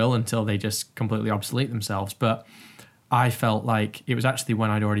probably will until they just completely obsolete themselves. But I felt like it was actually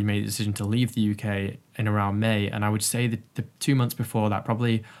when I'd already made the decision to leave the UK in around May. And I would say that the 2 months before that,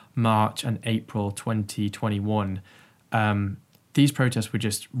 probably March and April 2021, these protests were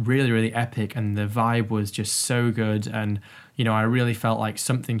just really, really epic. And the vibe was just so good. And, I really felt like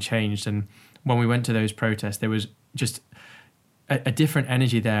something changed. And when we went to those protests, there was just a different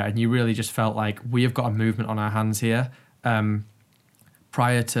energy there. And you really just felt like we have got a movement on our hands here.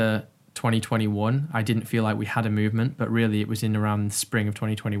 Prior to 2021, I didn't feel like we had a movement, but really it was in around the spring of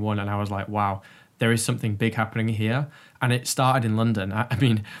 2021, and I was like, wow, there is something big happening here. And it started in London. I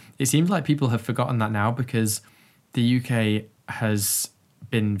mean, it seems like people have forgotten that now, because the UK has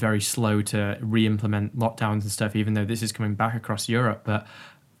been very slow to re-implement lockdowns and stuff, even though this is coming back across Europe. But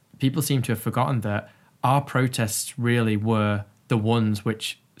people seem to have forgotten that our protests really were the ones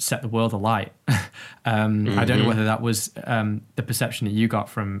which set the world alight. I don't know whether that was the perception that you got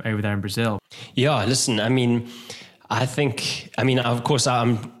from over there in Brazil. Yeah, listen, of course,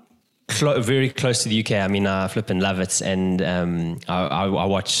 I'm very close to the UK. I mean, I flip and love it. And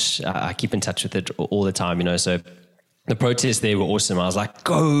I keep in touch with it all the time, so the protests there were awesome. I was like,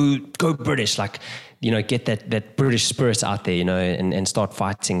 go British, get that British spirit out there, and start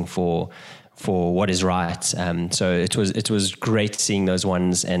fighting for what is right. So it was great seeing those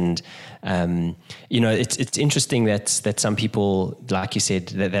ones. And, it's interesting that some people, like you said,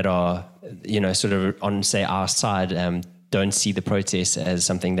 that are, sort of on, say, our side, don't see the protests as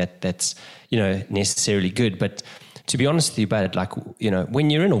something that's, necessarily good. But to be honest with you about it,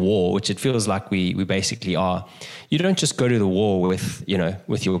 when you're in a war, which it feels like we basically are, you don't just go to the war with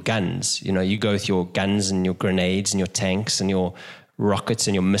your guns. You go with your guns and your grenades and your tanks and your rockets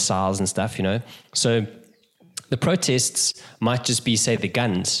and your missiles and stuff, So The protests might just be, say, the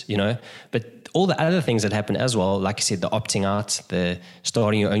guns, but all the other things that happen as well, like I said, the opting out, the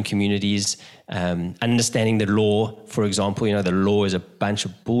starting your own communities, understanding the law, for example, the law is a bunch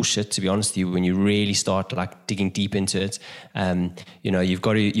of bullshit, to be honest with you, when you really start like digging deep into it. You've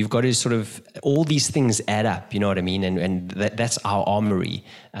got to sort of, all these things add up, you know what I mean? And that's our armory.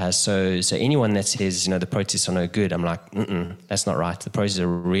 So anyone that says, the protests are no good, I'm like, that's not right. The protests are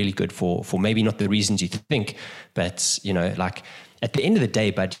really good for maybe not the reasons you think, but, like at the end of the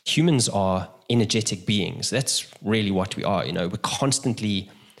day, but humans are energetic beings. That's really what we are. We're constantly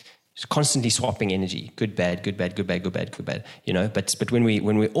swapping energy, good, bad, good, bad, good, bad, good, bad, good, bad. But when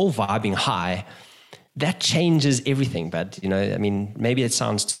we're all vibing high, that changes everything. But maybe it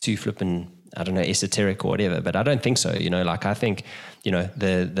sounds too flippin', I don't know, esoteric or whatever. But I don't think so. Like I think,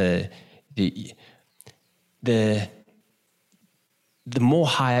 the more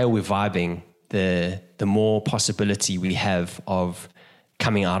higher we're vibing, the more possibility we have of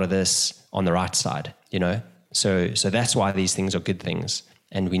coming out of this on the right side, So that's why these things are good things.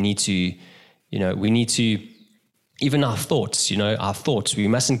 And we need to, even our thoughts, we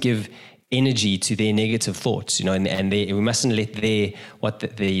mustn't give energy to their negative thoughts, and we mustn't let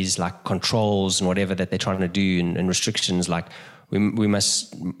these like controls and whatever that they're trying to do and restrictions, like we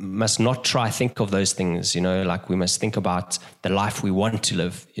must not try think of those things, like we must think about the life we want to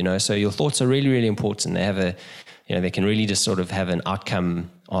live, So your thoughts are really, really important. They have they can really just sort of have an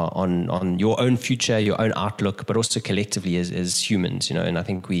outcome on your own future, your own outlook, but also collectively as humans, and I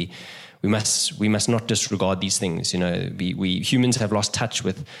think we must not disregard these things, we humans have lost touch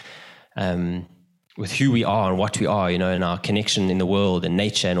with who we are and what we are, and our connection in the world and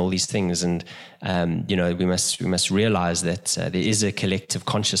nature and all these things. And, we must realize that there is a collective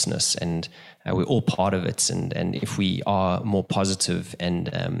consciousness, and we're all part of it. And if we are more positive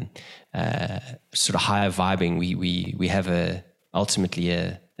and sort of higher vibing, we have ultimately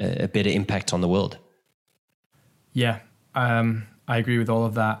a better impact on the world. Yeah, I agree with all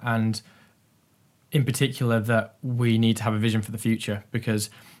of that. And in particular, that we need to have a vision for the future, because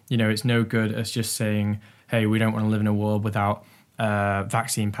it's no good us just saying, hey, we don't want to live in a world without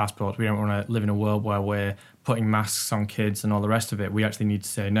vaccine passports. We don't want to live in a world where we're putting masks on kids and all the rest of it. We actually need to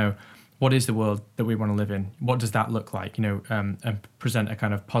say, no, what is the world that we want to live in? What does that look like? And present a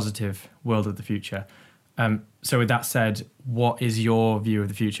kind of positive world of the future. So with that said, what is your view of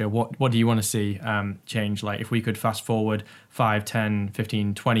the future? What do you want to see change? Like if we could fast forward 5, 10,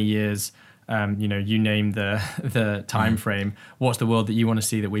 15, 20 years, you name the time frame. What's the world that you want to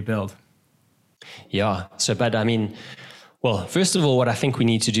see that we build? Yeah. So, but well, first of all, what I think we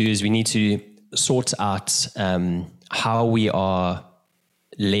need to do is we need to sort out how we are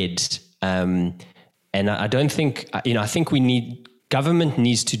led. And I don't think, I think government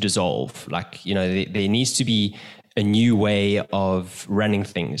needs to dissolve. Like, there needs to be a new way of running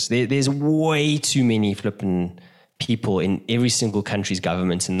things. There's way too many flipping people in every single country's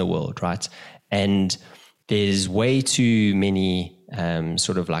government in the world, right? And there's way too many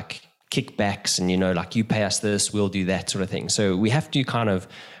sort of like kickbacks and, like you pay us this, we'll do that sort of thing. So we have to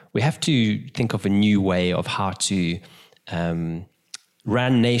think of a new way of how to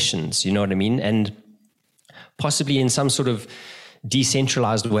run nations, you know what I mean? And possibly in some sort of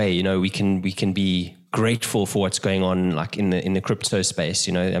decentralized way, we can be grateful for what's going on, like in the crypto space,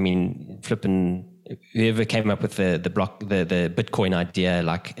 I mean, flipping whoever came up with the Bitcoin idea,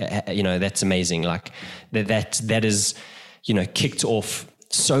 like, that's amazing. Like that is, kicked off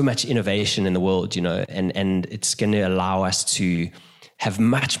so much innovation in the world, and it's going to allow us to have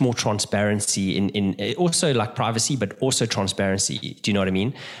much more transparency in also like privacy, but also transparency. Do you know what I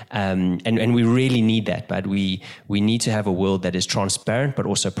mean? And we really need that, but we need to have a world that is transparent, but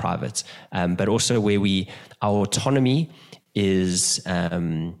also private, but also where our autonomy is,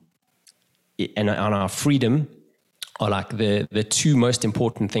 and our freedom are like the two most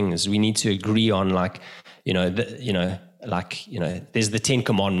important things. We need to agree on, like, there's the 10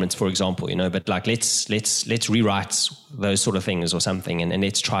 commandments, for example, but like, let's rewrite those sort of things or something. And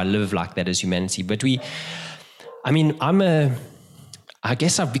let's try to live like that as humanity. But I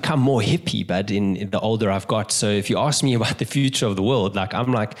guess I've become more hippie, but in the older I've got. So if you ask me about the future of the world, like,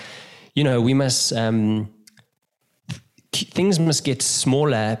 I'm like, we must, things must get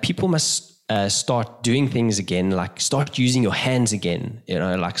smaller. People must start doing things again, like start using your hands again,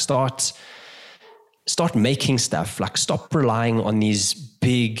 like start making stuff, like stop relying on these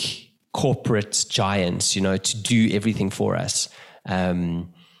big corporate giants, to do everything for us.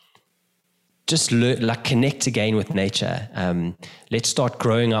 Just like connect again with nature. Let's start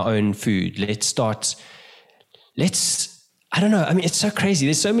growing our own food. I don't know. I mean, it's so crazy.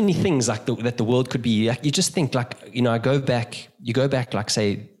 There's so many things like that the world could be. Like, you just think like, you go back like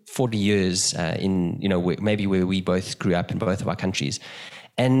say 40 years in, maybe where we both grew up in both of our countries,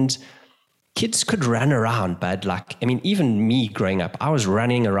 and kids could run around, but like, I mean, even me growing up, I was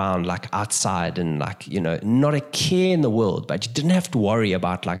running around like outside and like, not a care in the world, but you didn't have to worry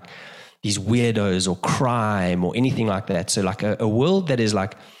about like these weirdos or crime or anything like that. So like a world that is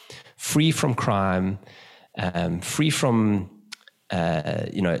like free from crime, free from,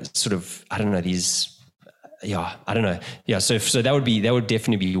 sort of, I don't know, these, I don't know. Yeah. So that would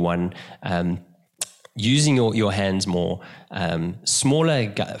definitely be one, using your hands more,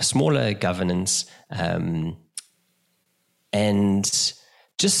 smaller governance, and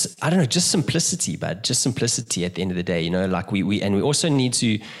just, I don't know, just simplicity, but just simplicity at the end of the day, like we also need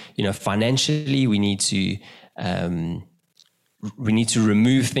to, financially, we need to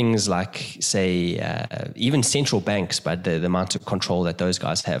remove things like, say, even central banks, but the amount of control that those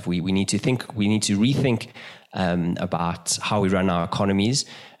guys have. We need to rethink about how we run our economies.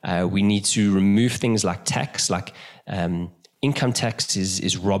 We need to remove things like tax, like income tax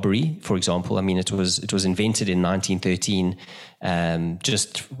is robbery, for example. I mean, it was invented in 1913.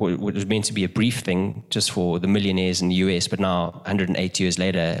 Just what was meant to be a brief thing, just for the millionaires in the US, but now 108 years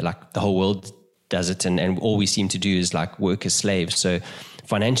later, like the whole world does it, and all we seem to do is like work as slaves. So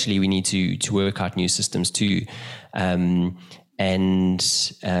financially, we need to work out new systems too, I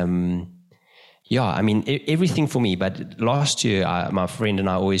mean, everything for me. But last year, my friend and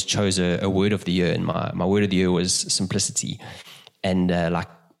I always chose a word of the year, and my word of the year was simplicity. And I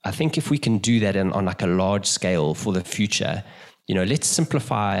think if we can do that on like a large scale for the future, let's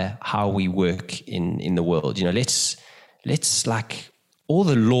simplify how we work in the world. Let's like all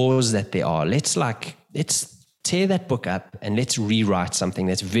the laws that there are, let's tear that book up and let's rewrite something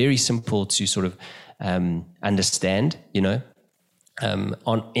that's very simple to sort of understand, in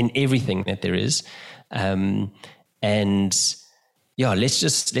everything that there is. Let's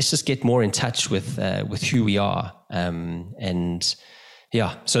just get more in touch with who we are.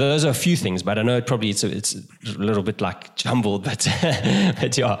 So those are a few things, but I know it's a little bit like jumbled, but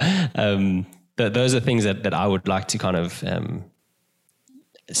those are things that I would like to kind of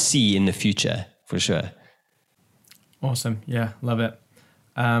see in the future for sure. Awesome. Yeah, love it.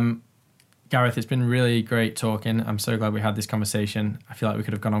 Gareth, it's been really great talking. I'm so glad we had this conversation. I feel like we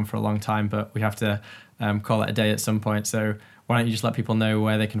could have gone on for a long time, but we have to call it a day at some point. So why don't you just let people know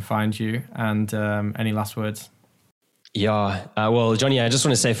where they can find you, and any last words? Yeah. Well, Johnny, I just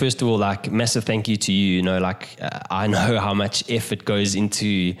want to say, first of all, like, massive thank you to you. I know how much effort goes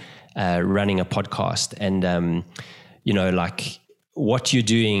into running a podcast, and what you're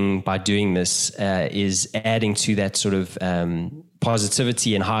doing by doing this is adding to that sort of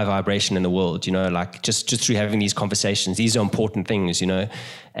positivity and high vibration in the world, just through having these conversations. These are important things,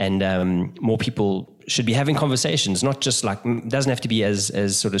 and more people should be having conversations, not just like, doesn't have to be as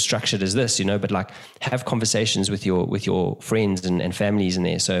sort of structured as this, but like have conversations with your friends and families in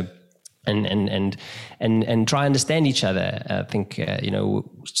there. So and try and understand each other. I think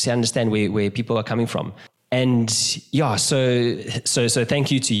to understand where people are coming from. And so thank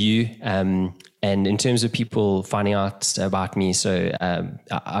you to you. And in terms of people finding out about me, so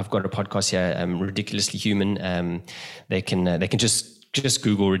I've got a podcast here, Ridiculously Human. They can just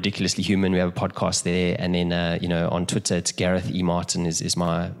Google Ridiculously Human. We have a podcast there, and then on Twitter it's Gareth E. Martin is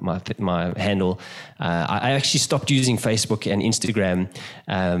my handle. I actually stopped using Facebook and Instagram,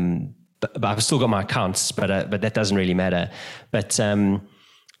 but I've still got my accounts, but that doesn't really matter. But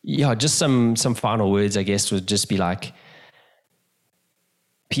just some final words, I guess, would just be like,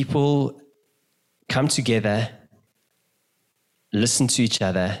 people come together, listen to each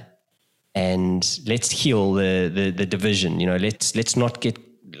other, and let's heal the division. Let's not get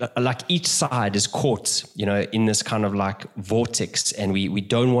like each side is caught, in this kind of like vortex, and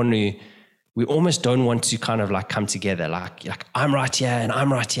we almost don't want to kind of like come together, like I'm right here and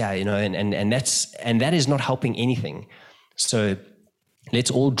I'm right here, and that is not helping anything. So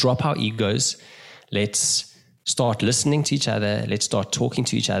let's all drop our egos. Let's start listening to each other. Let's start talking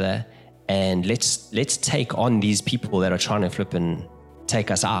to each other, and let's take on these people that are trying to flip and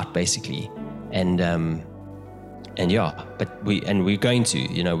take us out, basically. We're going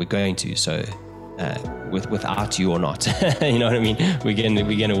to. So without you or not, you know what I mean? We're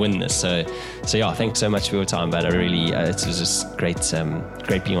gonna win this. So thanks so much for your time, but I really it was just great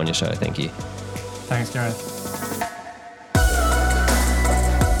being on your show. Thank you. Thanks, Gareth.